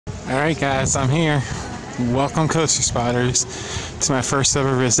Alright guys, I'm here. Welcome Coaster Spotters to my first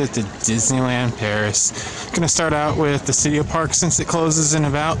ever visit to Disneyland Paris. I'm gonna start out with the Studio Park since it closes in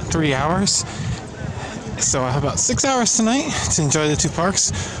about 3 hours. So I have about 6 hours tonight to enjoy the two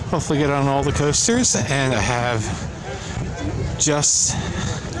parks. Hopefully get on all the coasters, and I have just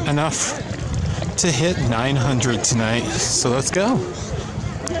enough to hit 900 tonight. So let's go.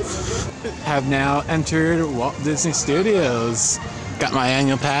 Have now entered Walt Disney Studios. Got my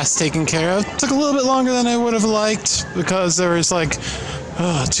annual pass taken care of. Took a little bit longer than I would have liked because there was like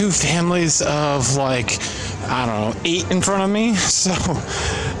two families of like, I don't know, 8 in front of me. So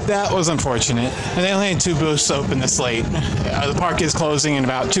that was unfortunate. And they only had 2 booths open this late. The park is closing in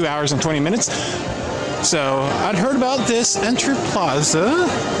about 2 hours and 20 minutes. So I'd heard about this Enter Plaza.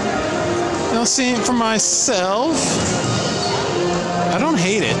 I'll see it for myself. I don't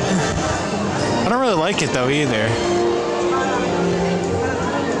hate it. I don't really like it though either.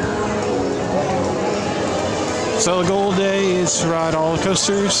 So the goal today is to ride all the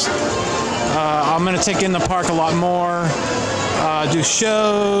coasters. I'm going to take in the park a lot more, do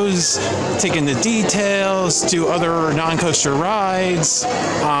shows, take in the details, do other non-coaster rides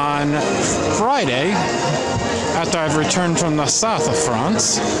on Friday after I've returned from the south of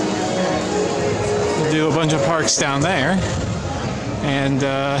France. We'll do a bunch of parks down there. And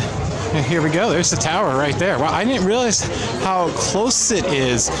here we go. There's the tower right there. Wow, I didn't realize how close it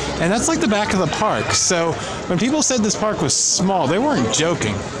is. And that's like the back of the park. So when people said this park was small, they weren't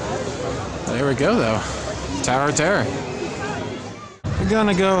joking. There we go, though. Tower of Terror. We're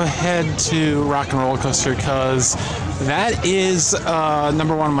gonna go ahead to Rock and Roller Coaster because that is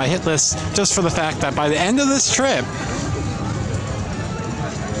number 1 on my hit list, just for the fact that by the end of this trip,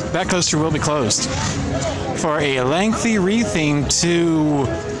 that coaster will be closed for a lengthy retheme to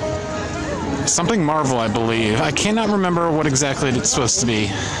something Marvel, I believe. I cannot remember what exactly it's supposed to be.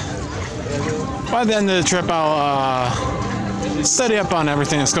 By the end of the trip, I'll study up on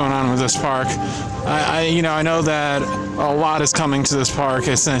everything that's going on with this park. I know that a lot is coming to this park.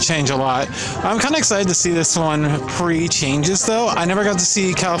 It's going to change a lot. I'm kind of excited to see this one pre-changes, though. I never got to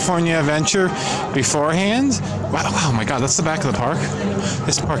see California Adventure beforehand. Wow, oh my god, that's the back of the park.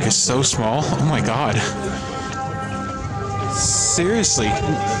 This park is so small. Oh my god. Seriously.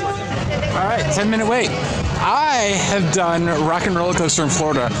 Alright, 10-minute wait. I have done Rock and Roller Coaster in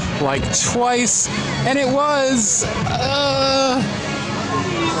Florida like twice, and it was,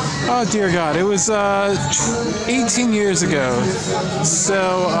 oh dear God, it was 18 years ago.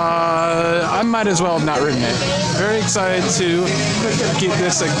 So I might as well have not ridden it. Very excited to give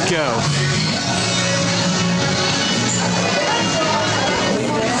this a go.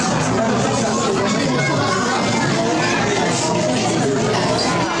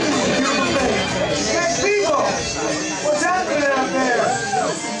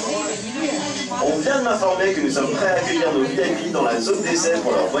 M'informer que nous sommes prêts à accueillir nos VIP dans la zone d'essai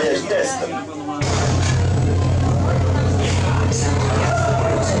pour leur voyage test.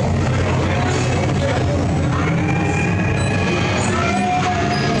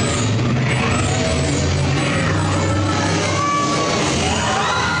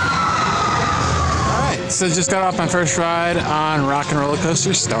 Alright, so just got off my first ride on Rock and Roller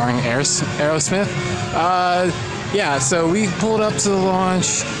Coaster starring Aerosmith. Yeah, so we pulled up to the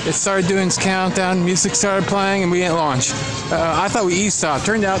launch, it started doing its countdown, music started playing, and we didn't launch. I thought we eavesdropped.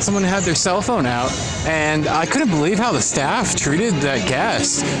 Turned out someone had their cell phone out, and I couldn't believe how the staff treated that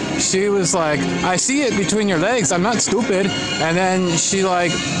guest. She was like, I see it between your legs, I'm not stupid. And then she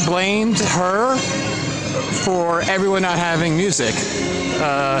like blamed her for everyone not having music.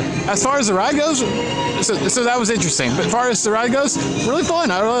 As far as the ride goes, so that was interesting. But as far as the ride goes, really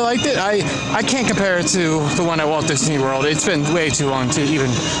fun. I really liked it. I can't compare it to the one at Walt Disney World. It's been way too long to even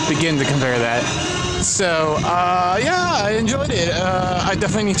begin to compare that. So, yeah, I enjoyed it. I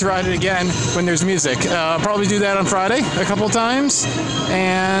definitely need to ride it again when there's music. Probably do that on Friday a couple times.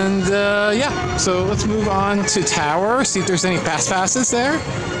 And, yeah, so let's move on to Tower, see if there's any fast passes there.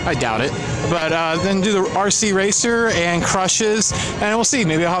 I doubt it. But then do the RC Racer and Crushes, and we'll see.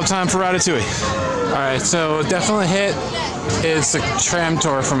 Maybe I'll have time for Ratatouille. Alright, so definitely hit is the tram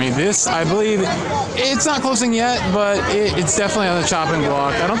tour for me. This, I believe, it's not closing yet, but it's definitely on the chopping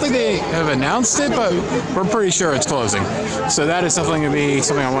block. I don't think they have announced it, but we're pretty sure it's closing. So that is definitely going to be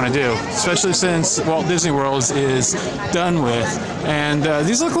something I want to do, especially since Walt Disney World is done with. And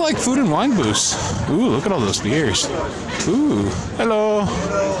these look like food and wine booths. Ooh, look at all those beers. Ooh, hello.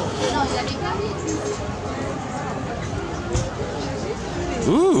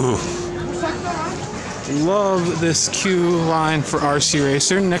 Ooh. Love this queue line for RC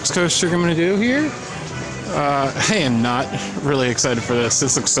Racer. Next coaster I'm going to do here. I am not really excited for this.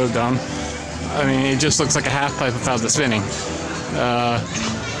 This looks so dumb. I mean, it just looks like a half pipe without the spinning.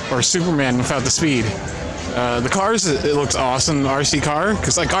 Or Superman without the speed. The cars, it looks awesome. The RC car,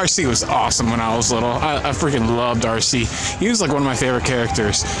 because like RC was awesome when I was little. I freaking loved RC. He was like one of my favorite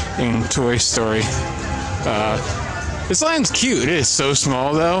characters in Toy Story. This land's cute. It is so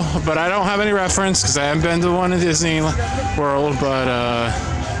small though, but I don't have any reference because I haven't been to one in Disney World, but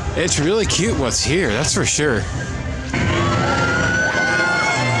it's really cute what's here, that's for sure.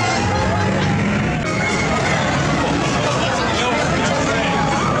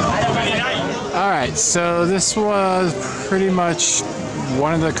 Alright, so this was pretty much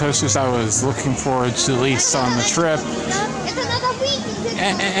one of the coasters I was looking forward to least on the trip.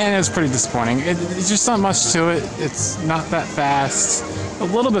 And it was pretty disappointing. It's just not much to it. It's not that fast. A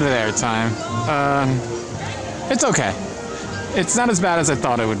little bit of airtime. It's okay. It's not as bad as I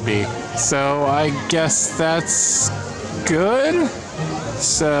thought it would be. So I guess that's good.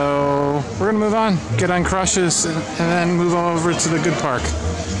 So we're gonna move on, get on Crushes, and then move on over to the good park.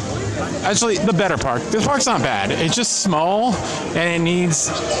 Actually, the better park. This park's not bad. It's just small, and it needs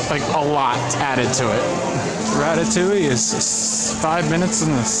like a lot added to it. Ratatouille is 5 minutes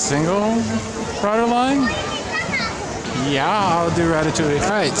in the single rider line. Yeah, I'll do Ratatouille. All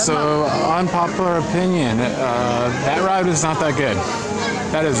right, so unpopular opinion, that ride was not that good.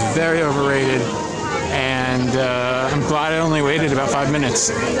 That is very overrated, and I'm glad I only waited about 5 minutes.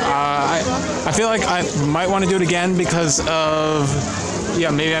 I feel like I might want to do it again because of, yeah,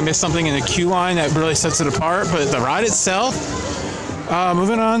 maybe I missed something in the queue line that really sets it apart, but the ride itself,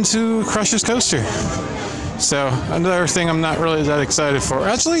 moving on to Crush's Coaster. So, another thing I'm not really that excited for.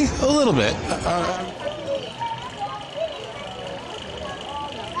 Actually, a little bit.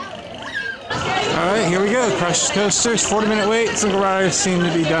 Alright, here we go. Crush's Coasters, 40-minute wait. Single riders seem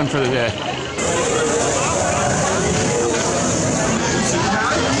to be done for the day.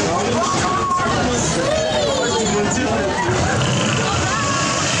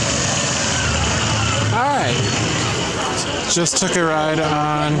 Just took a ride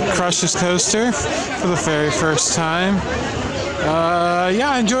on Crush's Coaster for the very first time.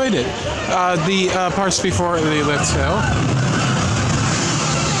 Yeah, I enjoyed it. The parts before the lift hill.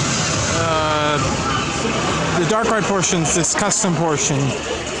 The dark ride portions, this custom portion,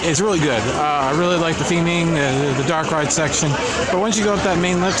 is really good. I really like the theming, the dark ride section. But once you go up that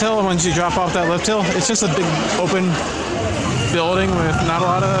main lift hill, and once you drop off that lift hill, it's just a big open building with not a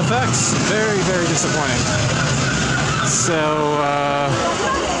lot of effects. Very, very disappointing. So,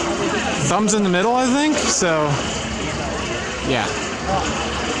 thumbs in the middle, I think. So, yeah.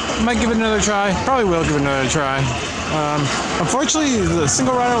 Might give it another try. Probably will give it another try. Unfortunately, the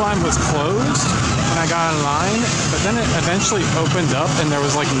single rider line was closed when I got in line, but then it eventually opened up and there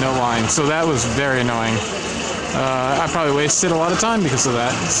was like no line. So that was very annoying. I probably wasted a lot of time because of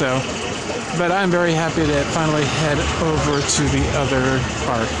that. So, but I'm very happy to finally head over to the other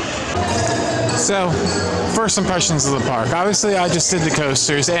park. So, first impressions of the park. Obviously, I just did the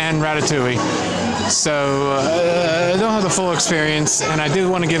coasters and Ratatouille, so I don't have the full experience, and I do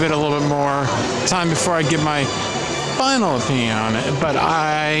want to give it a little bit more time before I give my final opinion on it. But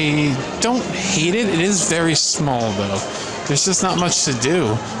I don't hate it. It is very small, though. There's just not much to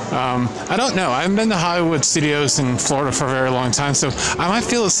do. I don't know. I haven't been to Hollywood Studios in Florida for a very long time, so I might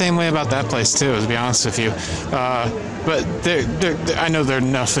feel the same way about that place too, to be honest with you. But I know they're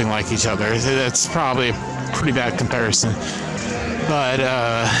nothing like each other. That's probably a pretty bad comparison. But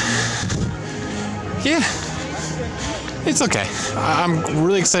yeah, it's okay. I'm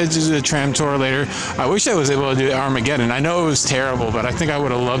really excited to do the tram tour later. I wish I was able to do Armageddon. I know it was terrible, but I think I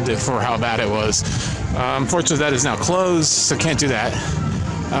would have loved it for how bad it was. Unfortunately, that is now closed, so can't do that.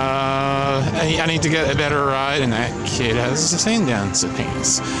 I need to get a better ride, and that kid has the same dance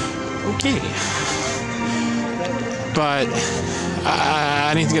opinions. Okay. But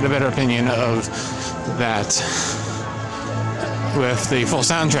I need to get a better opinion of that with the full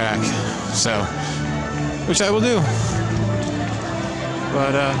soundtrack. So, which I will do.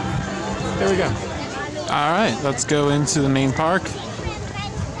 But there we go. All right, let's go into the main park.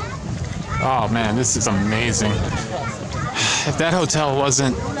 Oh man, this is amazing. If that hotel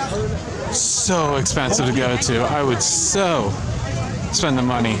wasn't so expensive to go to, I would so spend the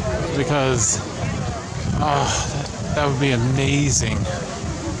money because that would be amazing.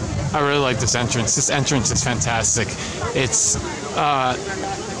 I really like this entrance. This entrance is fantastic. It's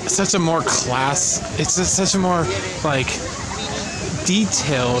such a more such a more like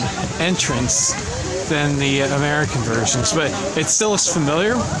detailed entrance than the American versions, but it still is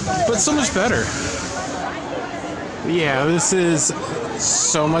familiar, but so much better. Yeah, this is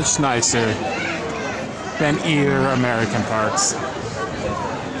so much nicer. than either American parks.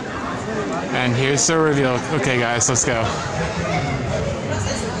 And here's the reveal. Okay, guys, let's go.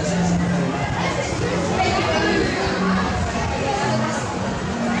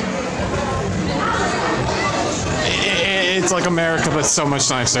 It's like America, but so much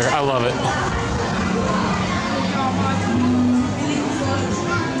nicer. I love it.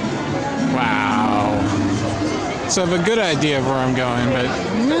 Wow. So I have a good idea of where I'm going, but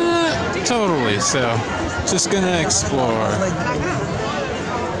not totally. So just gonna explore.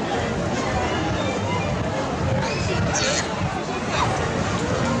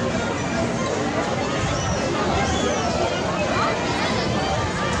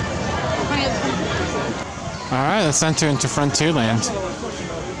 Alright, let's enter into Frontierland.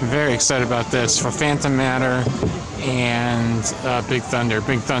 I'm very excited about this for Phantom Manor and Big Thunder.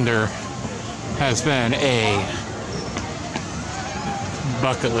 Big Thunder has been a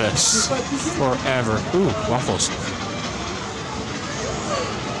bucket list forever. Ooh, waffles.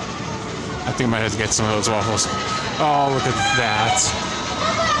 I think I might have to get some of those waffles. Oh, look at that.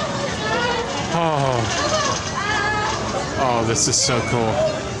 Oh, this is so cool.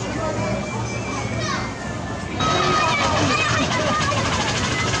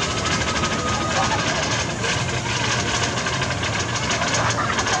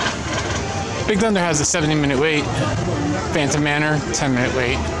 Big Thunder has a 70-minute wait. Phantom Manor, 10-minute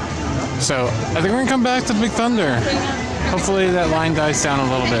wait. So I think we're gonna come back to Big Thunder. Hopefully that line dies down a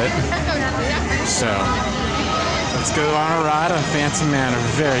little bit. So let's go on a ride on Phantom Manor.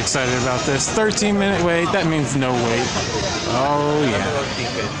 Very excited about this. 13-minute wait. That means no wait. Oh yeah.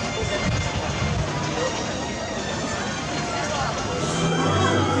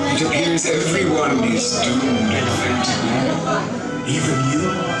 It appears everyone is doomed at Phantom Manor. Even you.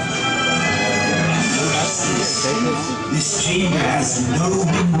 This chamber has no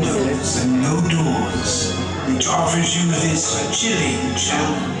windows and no doors, which offers you this chilling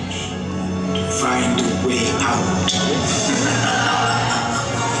challenge to find a way out.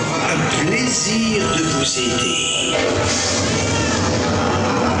 Un plaisir de vous aider.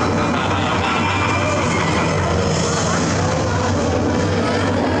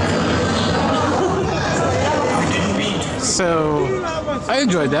 So I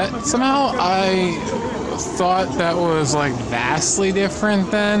enjoyed that. Somehow I thought that was like vastly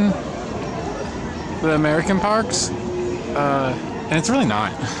different than the American parks, and it's really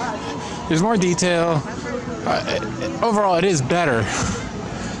not. There's more detail. Overall, it is better,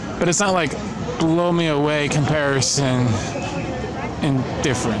 but it's not like blow me away comparison in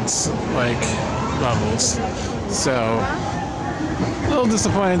difference, like levels. So a little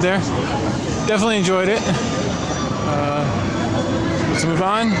disappointed there. Definitely enjoyed it. Let's move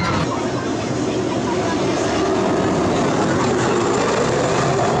on.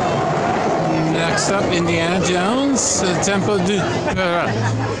 Next up, Indiana Jones, Tempo du...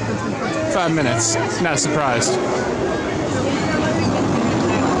 5 minutes. Not surprised.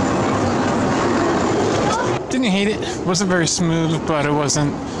 Didn't hate it. Wasn't very smooth, but it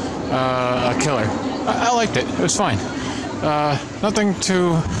wasn't a killer. I liked it. It was fine. Nothing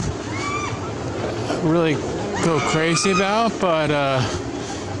to really go crazy about, but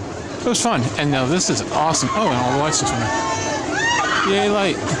it was fun. And now this is awesome. Oh, and all the lights just went on. Yay,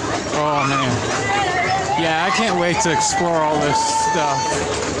 light. Oh, man. Yeah, I can't wait to explore all this stuff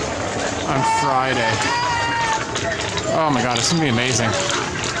on Friday. Oh my god, it's gonna be amazing.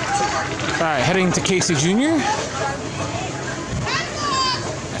 Alright, heading to Casey Jr.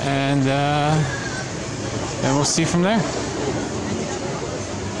 And then we'll see from there.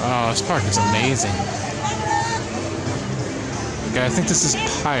 Oh, this park is amazing. Okay, I think this is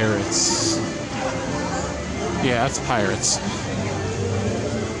Pirates. Yeah, that's Pirates.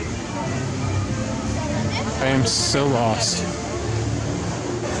 I am so lost.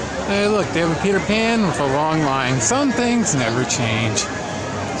 Hey, look, they have a Peter Pan with a long line. Some things never change.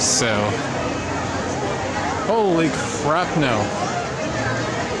 So, holy crap, no.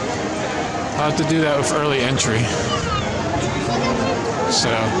 I'll have to do that with early entry.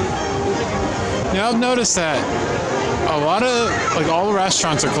 So, now I've noticed that a lot of, like, all the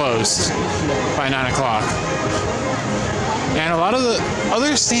restaurants are closed by 9 o'clock. And a lot of the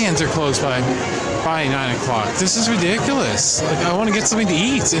other stands are closed by 9 o'clock. This is ridiculous. Like, I want to get something to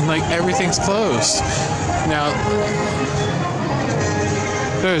eat and like everything's closed. Now,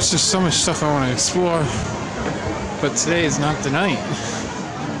 there's just so much stuff I want to explore, but today is not the night.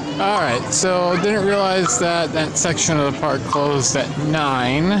 Alright, so I didn't realize that that section of the park closed at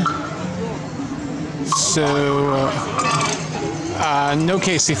 9. So, no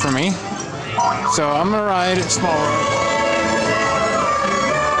Casey for me. So I'm gonna ride smaller.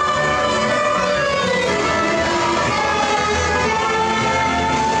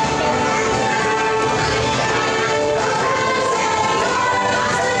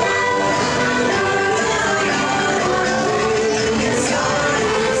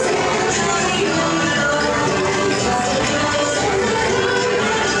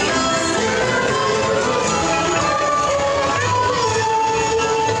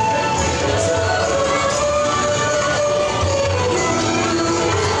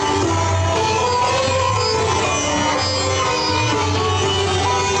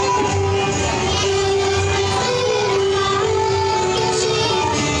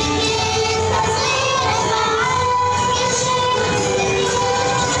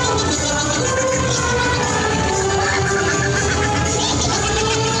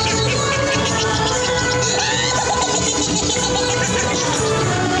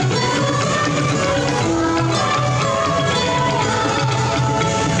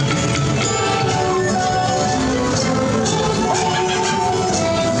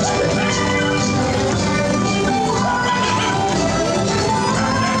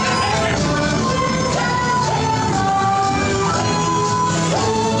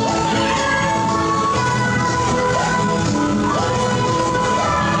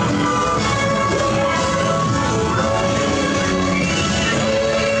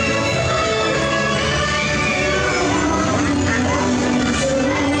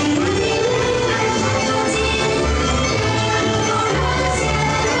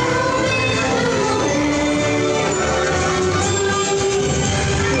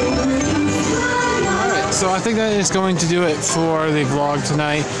 think that is going to do it for the vlog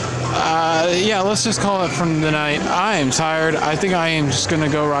tonight. Yeah, let's just call it from the night. I am tired. I think I am just going to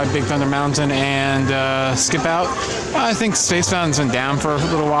go ride Big Thunder Mountain and skip out. I think Space Mountain's been down for a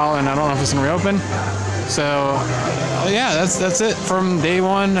little while, and I don't know if it's going to reopen. So, yeah, that's it from day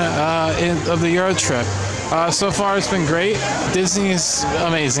one of the Euro trip. So far, it's been great. Disney is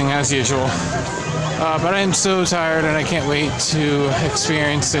amazing, as usual. But I am so tired, and I can't wait to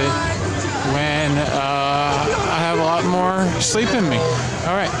experience it when I have a lot more sleep in me.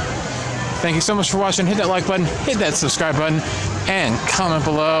 All right. Thank you so much for watching. Hit that like button, hit that subscribe button, and comment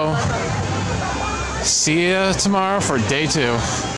below. See you tomorrow for day 2.